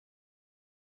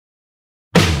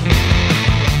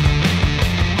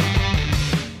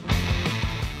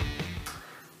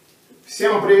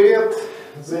Всем привет!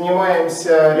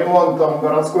 Занимаемся ремонтом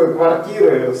городской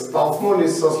квартиры.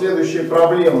 Столкнулись со следующей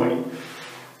проблемой.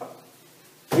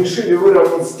 Решили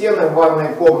выровнять стены в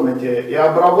ванной комнате и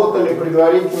обработали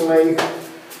предварительно их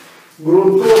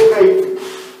грунтовкой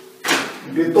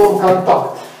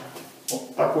бетонконтакт.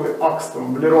 Вот такой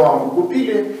акстом в Леруа мы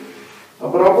купили,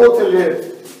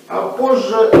 обработали, а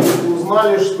позже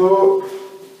узнали, что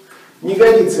не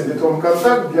годится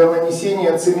бетонконтакт для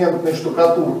нанесения цементной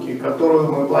штукатурки,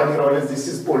 которую мы планировали здесь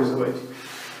использовать.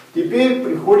 Теперь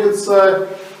приходится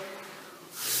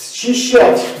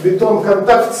счищать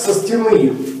бетонконтакт со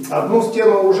стены. Одну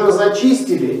стену уже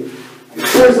зачистили,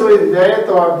 использовали для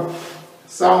этого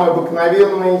самый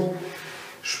обыкновенный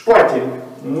шпатель.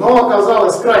 Но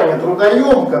оказалось крайне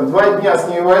трудоемко, 2 дня с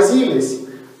ней возились,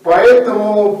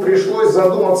 поэтому пришлось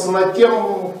задуматься над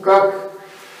тем, как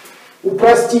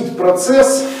упростить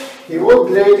процесс. И вот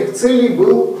для этих целей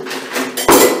был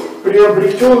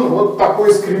приобретен вот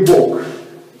такой скребок.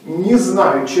 Не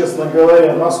знаю, честно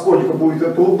говоря, насколько будет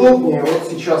это удобнее. Вот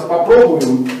сейчас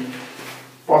попробуем,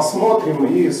 посмотрим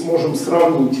и сможем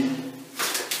сравнить.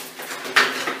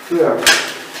 Так,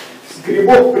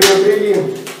 скребок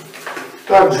приобрели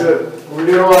также в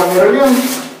Леруа Мерлен.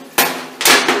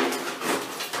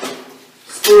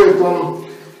 Стоит он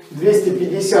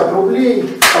 250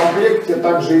 рублей. В комплекте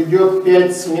также идет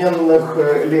 5 сменных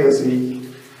лезвий.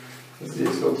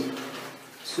 Здесь вот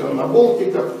все на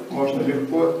болтиках, можно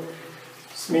легко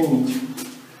сменить.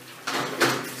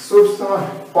 Собственно,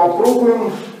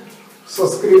 попробуем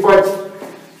соскребать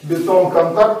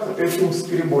бетонконтакт этим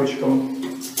скребочком.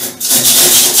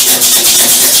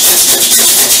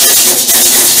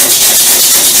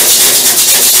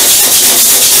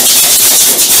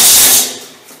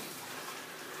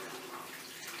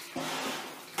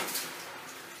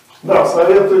 Да,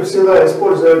 советую всегда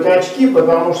использовать очки,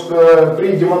 потому что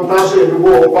при демонтаже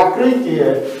любого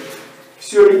покрытия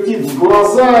все летит в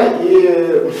глаза,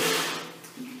 и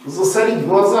засорить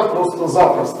глаза просто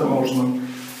запросто можно.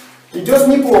 Идет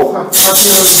неплохо, на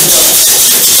первый взгляд.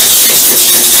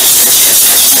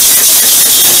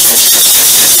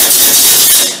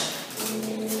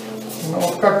 Ну,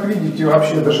 вот как видите,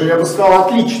 вообще даже, я бы сказал,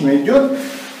 отлично идет.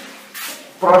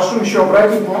 Прошу еще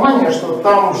обратить внимание, что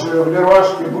там же в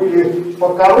Леруашке были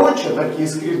покороче такие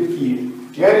скребки.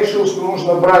 Я решил, что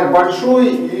нужно брать большой,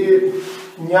 и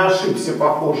не ошибся,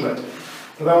 похоже.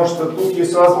 Потому что тут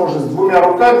есть возможность 2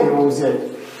 руками его взять.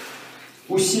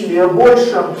 Усилия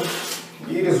больше,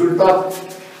 и результат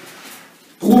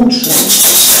лучше.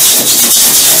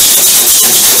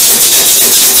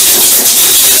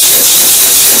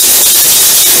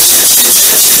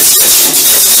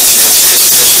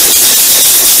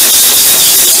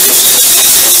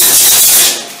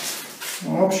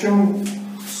 В общем,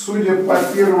 судя по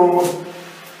первым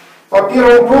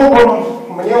пробам,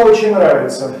 мне очень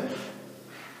нравится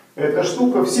эта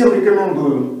штука. Всем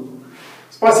рекомендую.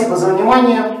 Спасибо за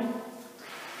внимание.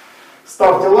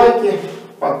 Ставьте лайки,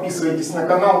 подписывайтесь на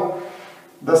канал.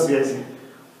 До связи.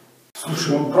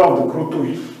 Слушай, он правда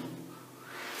крутой.